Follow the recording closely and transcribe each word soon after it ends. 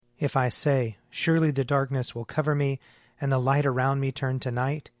If I say, surely the darkness will cover me, and the light around me turn to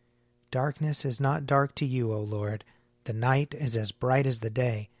night, darkness is not dark to you, O Lord. The night is as bright as the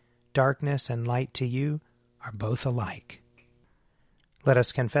day. Darkness and light to you are both alike. Let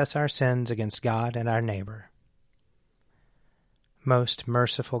us confess our sins against God and our neighbor. Most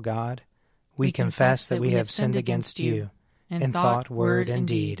merciful God, we confess that we have sinned against you in thought, word, and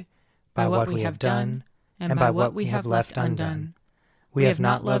deed, by what we have done and by what we have left undone. We have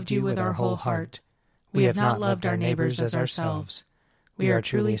not loved you with our whole heart. We have not loved our neighbors as ourselves. We are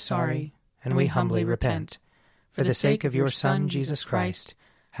truly sorry, and we humbly repent. For the sake of your Son, Jesus Christ,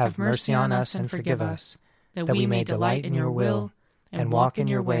 have mercy on us and forgive us, that we may delight in your will and walk in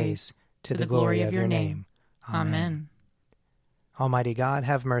your ways, to the glory of your name. Amen. Almighty God,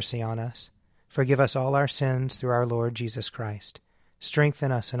 have mercy on us. Forgive us all our sins through our Lord Jesus Christ.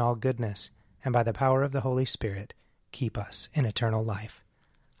 Strengthen us in all goodness, and by the power of the Holy Spirit, keep us in eternal life.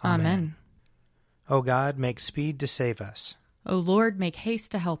 Amen. O God, make speed to save us. O Lord, make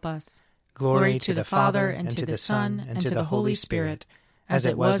haste to help us. Glory to the Father, and to the Son, and to the Holy Spirit, as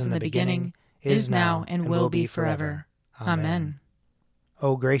it was in the beginning, is now, and will be forever. Amen.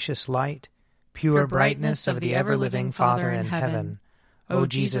 O gracious light, pure brightness of the ever-living Father in heaven, O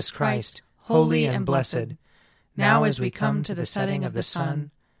Jesus Christ, holy and blessed, now as we come to the setting of the sun,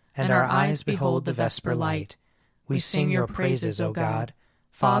 and our eyes behold the vesper light, we sing your praises, O God,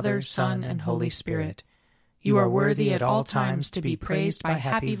 Father, Son, and Holy Spirit. You are worthy at all times to be praised by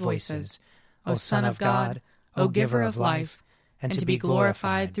happy voices, O Son of God, O Giver of life, and to be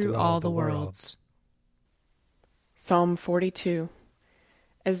glorified through all the worlds. Psalm 42.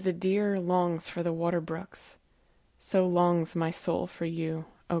 As the deer longs for the water brooks, so longs my soul for you,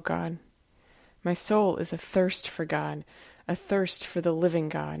 O God. My soul is athirst for God, athirst for the living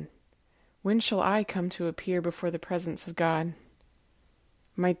God. When shall I come to appear before the presence of God?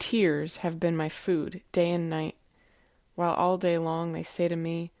 My tears have been my food day and night, while all day long they say to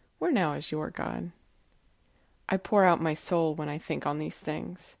me, where now is your God? I pour out my soul when I think on these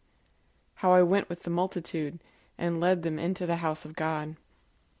things, how I went with the multitude and led them into the house of God,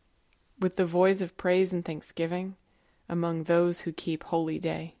 with the voice of praise and thanksgiving among those who keep holy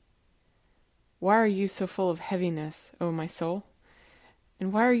day. Why are you so full of heaviness, O my soul?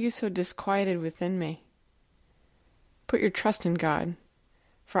 And why are you so disquieted within me? Put your trust in God,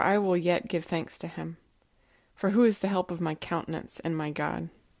 for I will yet give thanks to him. For who is the help of my countenance and my God?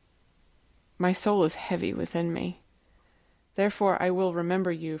 My soul is heavy within me. Therefore I will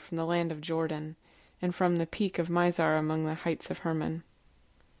remember you from the land of Jordan, and from the peak of Mizar among the heights of Hermon.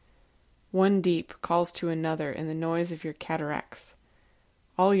 One deep calls to another in the noise of your cataracts.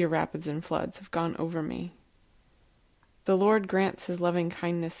 All your rapids and floods have gone over me. The Lord grants his loving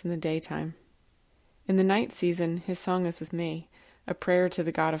kindness in the daytime. In the night season his song is with me, a prayer to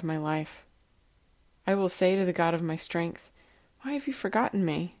the God of my life. I will say to the God of my strength, why have you forgotten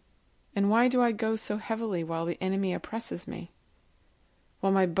me? And why do I go so heavily while the enemy oppresses me?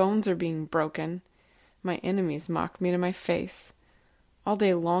 While my bones are being broken, my enemies mock me to my face. All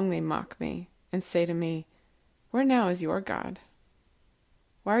day long they mock me, and say to me, where now is your God?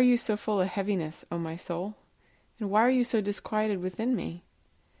 Why are you so full of heaviness, O my soul? And why are you so disquieted within me?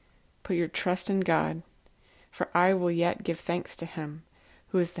 Put your trust in God, for I will yet give thanks to him,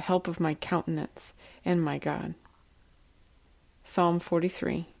 who is the help of my countenance and my God. Psalm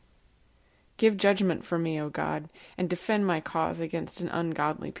 43. Give judgment for me, O God, and defend my cause against an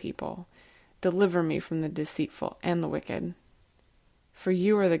ungodly people. Deliver me from the deceitful and the wicked. For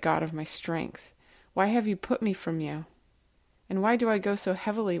you are the God of my strength. Why have you put me from you? And why do I go so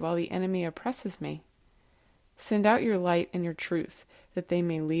heavily while the enemy oppresses me? Send out your light and your truth, that they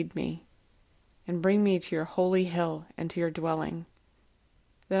may lead me, and bring me to your holy hill and to your dwelling,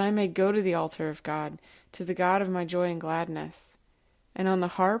 that I may go to the altar of God, to the God of my joy and gladness. And on the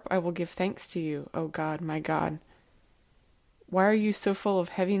harp I will give thanks to you, O God, my God. Why are you so full of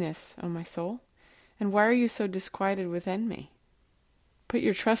heaviness, O my soul? And why are you so disquieted within me? Put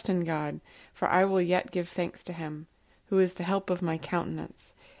your trust in God, for I will yet give thanks to him, who is the help of my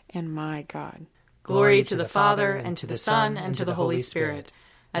countenance and my God. Glory to the Father, and to the Son, and to the Holy Spirit,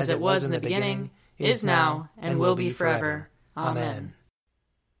 as it was in the beginning, is now, and will be forever. Amen.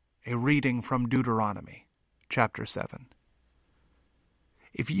 A reading from Deuteronomy, chapter 7.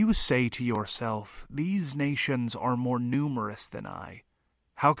 If you say to yourself, these nations are more numerous than I,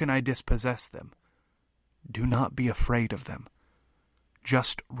 how can I dispossess them? Do not be afraid of them.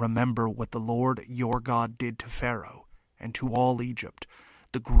 Just remember what the Lord your God did to Pharaoh and to all Egypt,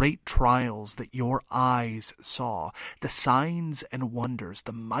 the great trials that your eyes saw, the signs and wonders,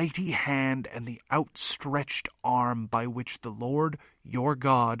 the mighty hand and the outstretched arm by which the Lord your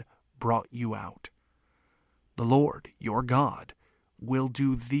God brought you out. The Lord your God will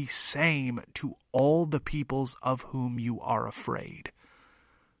do the same to all the peoples of whom you are afraid.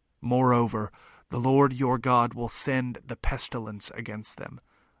 Moreover, the Lord your God will send the pestilence against them,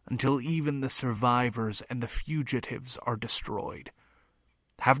 until even the survivors and the fugitives are destroyed.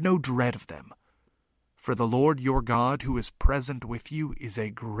 Have no dread of them, for the Lord your God who is present with you is a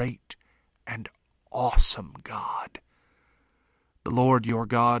great and awesome God. The Lord your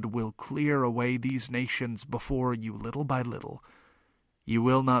God will clear away these nations before you little by little. You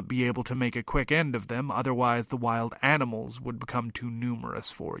will not be able to make a quick end of them, otherwise the wild animals would become too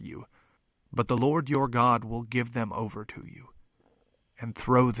numerous for you. But the Lord your God will give them over to you, and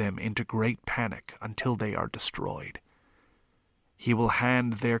throw them into great panic until they are destroyed. He will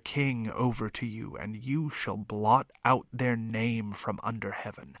hand their king over to you, and you shall blot out their name from under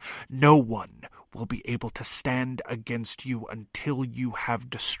heaven. No one will be able to stand against you until you have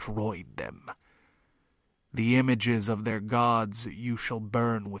destroyed them. The images of their gods you shall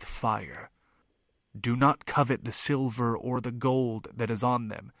burn with fire. Do not covet the silver or the gold that is on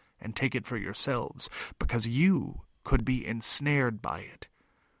them, and take it for yourselves, because you could be ensnared by it,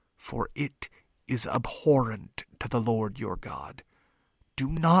 for it is abhorrent to the Lord your God. Do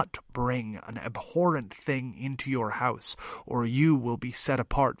not bring an abhorrent thing into your house, or you will be set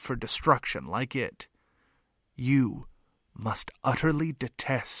apart for destruction like it. You must utterly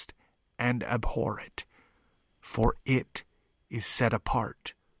detest and abhor it, for it is set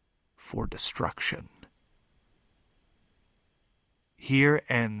apart for destruction. Here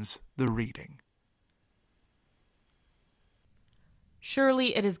ends the reading.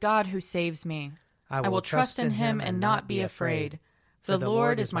 Surely it is God who saves me. I will trust in him and not be afraid. For the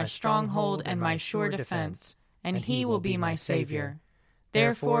Lord is my stronghold and my sure defense, and he will be my Savior.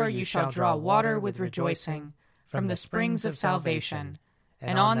 Therefore you shall draw water with rejoicing from the springs of salvation.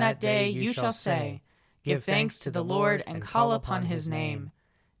 And on that day you shall say, Give thanks to the Lord and call upon his name.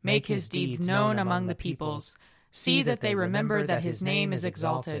 Make his deeds known among the peoples. See that they remember that his name is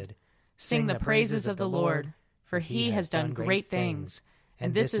exalted. Sing the praises of the Lord, for he has done great things,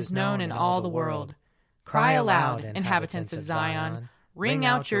 and this is known in all the world. Cry aloud, inhabitants of Zion, ring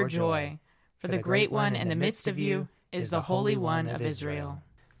out your joy, for the Great One in the midst of you is the Holy One of Israel.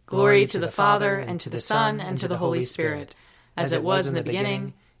 Glory to the Father, and to the Son, and to the Holy Spirit, as it was in the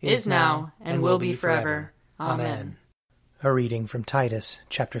beginning, is now, and will be forever. Amen. A reading from Titus,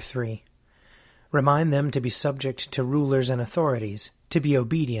 chapter 3. Remind them to be subject to rulers and authorities, to be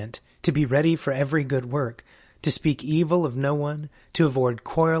obedient, to be ready for every good work, to speak evil of no one, to avoid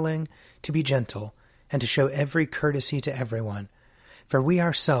quarreling, to be gentle, and to show every courtesy to everyone. For we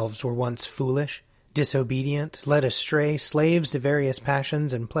ourselves were once foolish, disobedient, led astray, slaves to various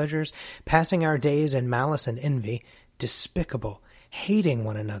passions and pleasures, passing our days in malice and envy, despicable, hating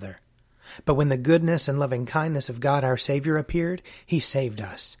one another. But when the goodness and loving kindness of God our Savior appeared, he saved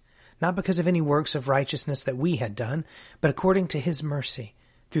us, not because of any works of righteousness that we had done, but according to his mercy,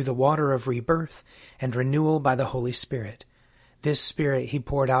 through the water of rebirth and renewal by the Holy Spirit. This Spirit he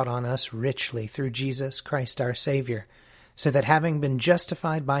poured out on us richly through Jesus Christ our Savior, so that having been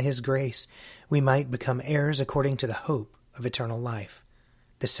justified by his grace, we might become heirs according to the hope of eternal life.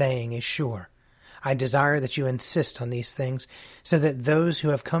 The saying is sure. I desire that you insist on these things, so that those who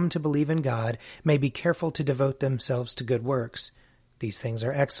have come to believe in God may be careful to devote themselves to good works. These things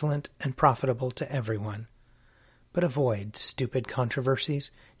are excellent and profitable to everyone. But avoid stupid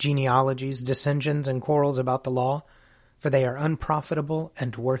controversies, genealogies, dissensions, and quarrels about the law, for they are unprofitable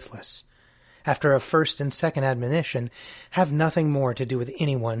and worthless. After a first and second admonition, have nothing more to do with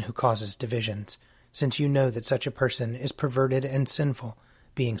anyone who causes divisions, since you know that such a person is perverted and sinful,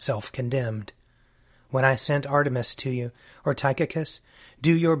 being self-condemned. When I sent Artemas to you, or Tychicus,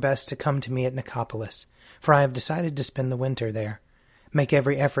 do your best to come to me at Nicopolis, for I have decided to spend the winter there. Make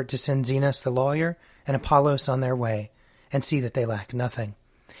every effort to send Zenas the lawyer and Apollos on their way, and see that they lack nothing.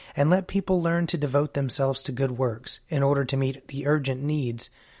 And let people learn to devote themselves to good works, in order to meet the urgent needs,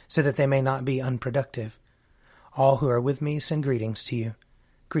 so that they may not be unproductive. All who are with me send greetings to you.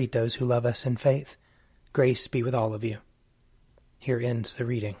 Greet those who love us in faith. Grace be with all of you. Here ends the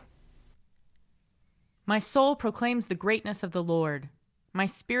reading. My soul proclaims the greatness of the Lord. My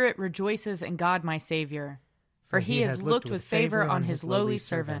spirit rejoices in God my Savior. For he has looked with favor on his lowly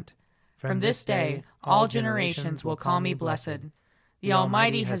servant. From this day all generations will call me blessed. The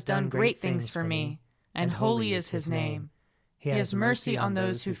Almighty has done great things for me, and holy is his name. He has mercy on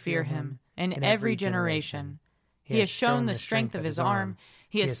those who fear him, in every generation. He has shown the strength of his arm.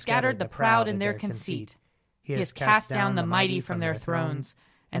 He has scattered the proud in their conceit. He has cast down the mighty from their thrones,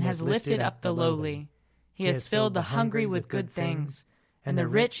 and has lifted up the lowly. He has filled the hungry with good things, and the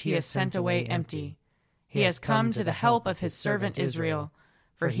rich he has sent away empty. He has come to the help of his servant Israel,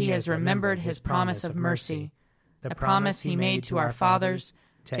 for he has remembered his promise of mercy, the promise he made to our fathers,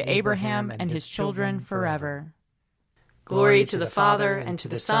 to Abraham and his children forever. Glory to the Father, and to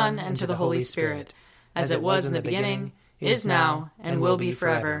the Son, and to the Holy Spirit, as it was in the beginning, is now, and will be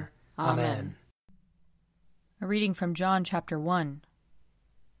forever. Amen. A reading from John chapter 1.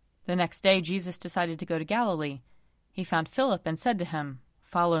 The next day Jesus decided to go to Galilee. He found Philip and said to him,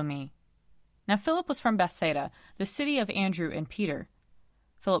 "Follow me." Now Philip was from Bethsaida, the city of Andrew and Peter.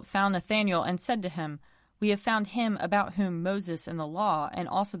 Philip found Nathanael and said to him, "We have found him about whom Moses and the law and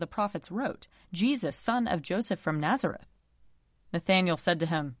also the prophets wrote, Jesus, son of Joseph from Nazareth." Nathanael said to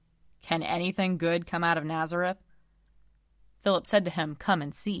him, "Can anything good come out of Nazareth?" Philip said to him, "Come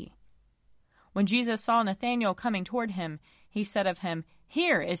and see." When Jesus saw Nathanael coming toward him, he said of him,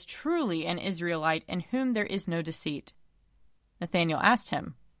 "Here is truly an Israelite in whom there is no deceit." Nathanael asked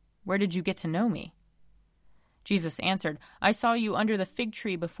him, "Where did you get to know me?" Jesus answered, "I saw you under the fig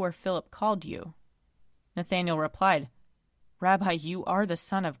tree before Philip called you." Nathanael replied, "Rabbi, you are the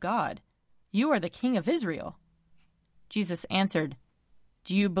Son of God. You are the King of Israel." Jesus answered,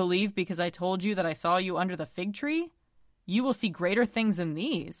 "Do you believe because I told you that I saw you under the fig tree? You will see greater things than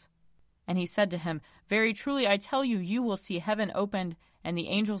these." And he said to him, "Very truly I tell you, you will see heaven opened and the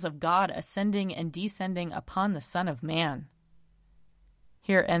angels of God ascending and descending upon the Son of Man."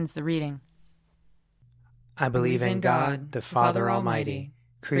 Here ends the reading. I believe in God, the Father Almighty,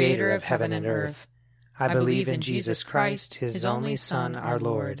 creator of heaven and earth. I believe in Jesus Christ, his only Son, our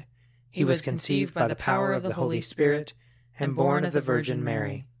Lord. He was conceived by the power of the Holy Spirit and born of the Virgin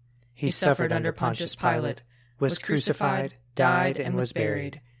Mary. He suffered under Pontius Pilate, was crucified, died, and was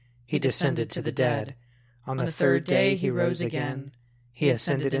buried. He descended to the dead. On the third day he rose again. He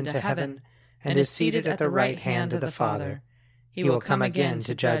ascended into heaven and is seated at the right hand of the Father. He will come again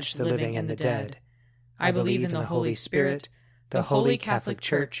to judge the living and the dead. I believe in the Holy Spirit, the Holy Catholic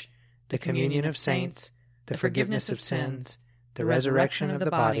Church, the communion of saints, the forgiveness of sins, the resurrection of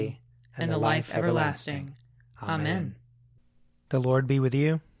the body, and the life everlasting. Amen. The Lord be with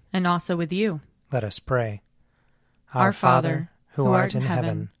you. And also with you. Let us pray. Our Father, who art in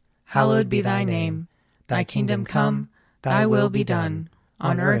heaven, hallowed be thy name. Thy kingdom come, thy will be done,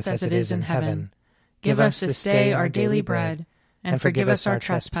 on earth as it is in heaven. Give us this day our daily bread, and forgive us our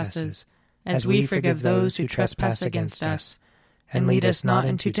trespasses, as we forgive those who trespass against us. And lead us not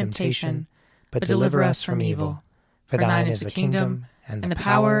into temptation, but deliver us from evil. For thine is the kingdom, and the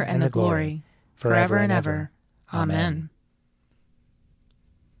power, and the glory, forever and ever. Amen.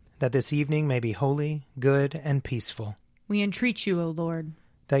 That this evening may be holy, good, and peaceful. We entreat you, O Lord.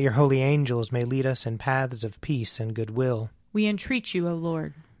 That your holy angels may lead us in paths of peace and goodwill. We entreat you, O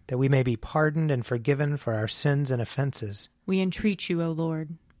Lord. That we may be pardoned and forgiven for our sins and offenses. We entreat you, O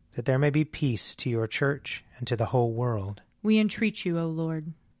Lord. That there may be peace to your church and to the whole world. We entreat you, O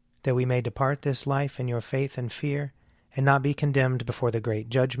Lord. That we may depart this life in your faith and fear, and not be condemned before the great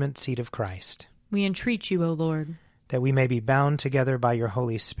judgment seat of Christ. We entreat you, O Lord. That we may be bound together by your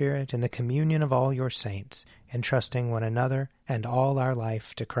Holy Spirit in the communion of all your saints, entrusting one another and all our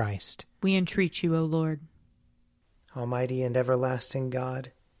life to Christ. We entreat you, O Lord. Almighty and everlasting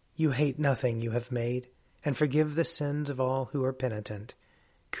God, you hate nothing you have made, and forgive the sins of all who are penitent.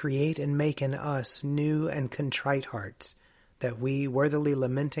 Create and make in us new and contrite hearts, that we, worthily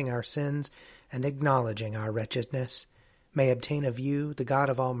lamenting our sins and acknowledging our wretchedness, may obtain of you, the God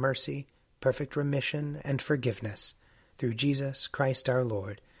of all mercy, perfect remission and forgiveness, through Jesus Christ our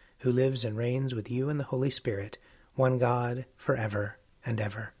Lord, who lives and reigns with you in the Holy Spirit, one God, forever and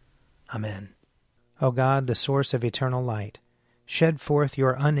ever. Amen. O God, the source of eternal light, shed forth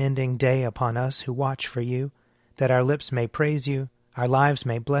your unending day upon us who watch for you, that our lips may praise you, our lives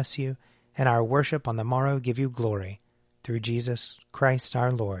may bless you, and our worship on the morrow give you glory, through Jesus Christ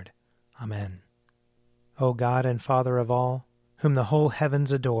our Lord. Amen. O God and Father of all, whom the whole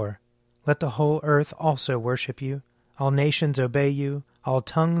heavens adore, let the whole earth also worship you, all nations obey you, all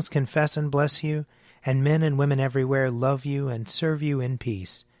tongues confess and bless you, and men and women everywhere love you and serve you in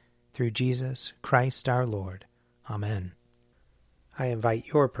peace, through Jesus Christ our Lord. Amen. I invite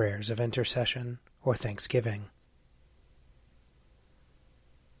your prayers of intercession or thanksgiving.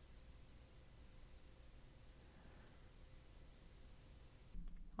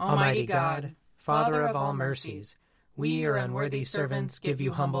 Almighty God, Father of all mercies, we, your unworthy servants, give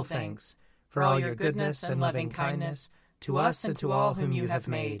you humble thanks for all your goodness and loving kindness to us and to all whom you have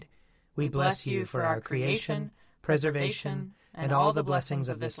made. We bless you for our creation, preservation, and all the blessings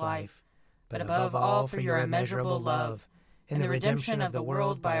of this life, but above all for your immeasurable love, in the redemption of the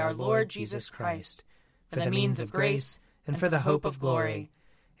world by our Lord Jesus Christ, for the means of grace and for the hope of glory.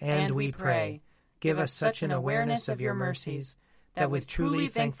 And we pray, give us such an awareness of your mercies, that with truly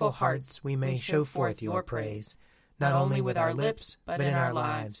thankful hearts we may show forth your praise, not only with our lips, but in our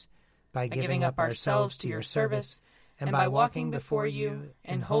lives, by giving up ourselves to your service, and by walking before you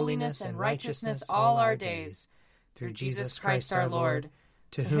in holiness and righteousness all our days, through Jesus Christ our Lord,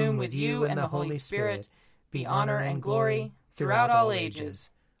 to whom with you and the Holy Spirit be honor and glory throughout all ages.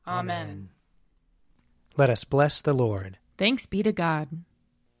 Amen. Let us bless the Lord. Thanks be to God.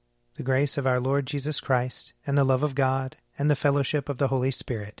 The grace of our Lord Jesus Christ, and the love of God, and the fellowship of the Holy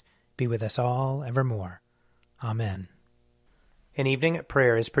Spirit be with us all evermore. Amen. An Evening at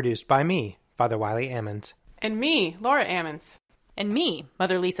Prayer is produced by me, Father Wiley Ammons. And me, Laura Ammons. And me,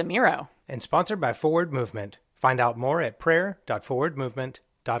 Mother Lisa Miro. And sponsored by Forward Movement. Find out more at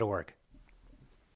prayer.forwardmovement.org.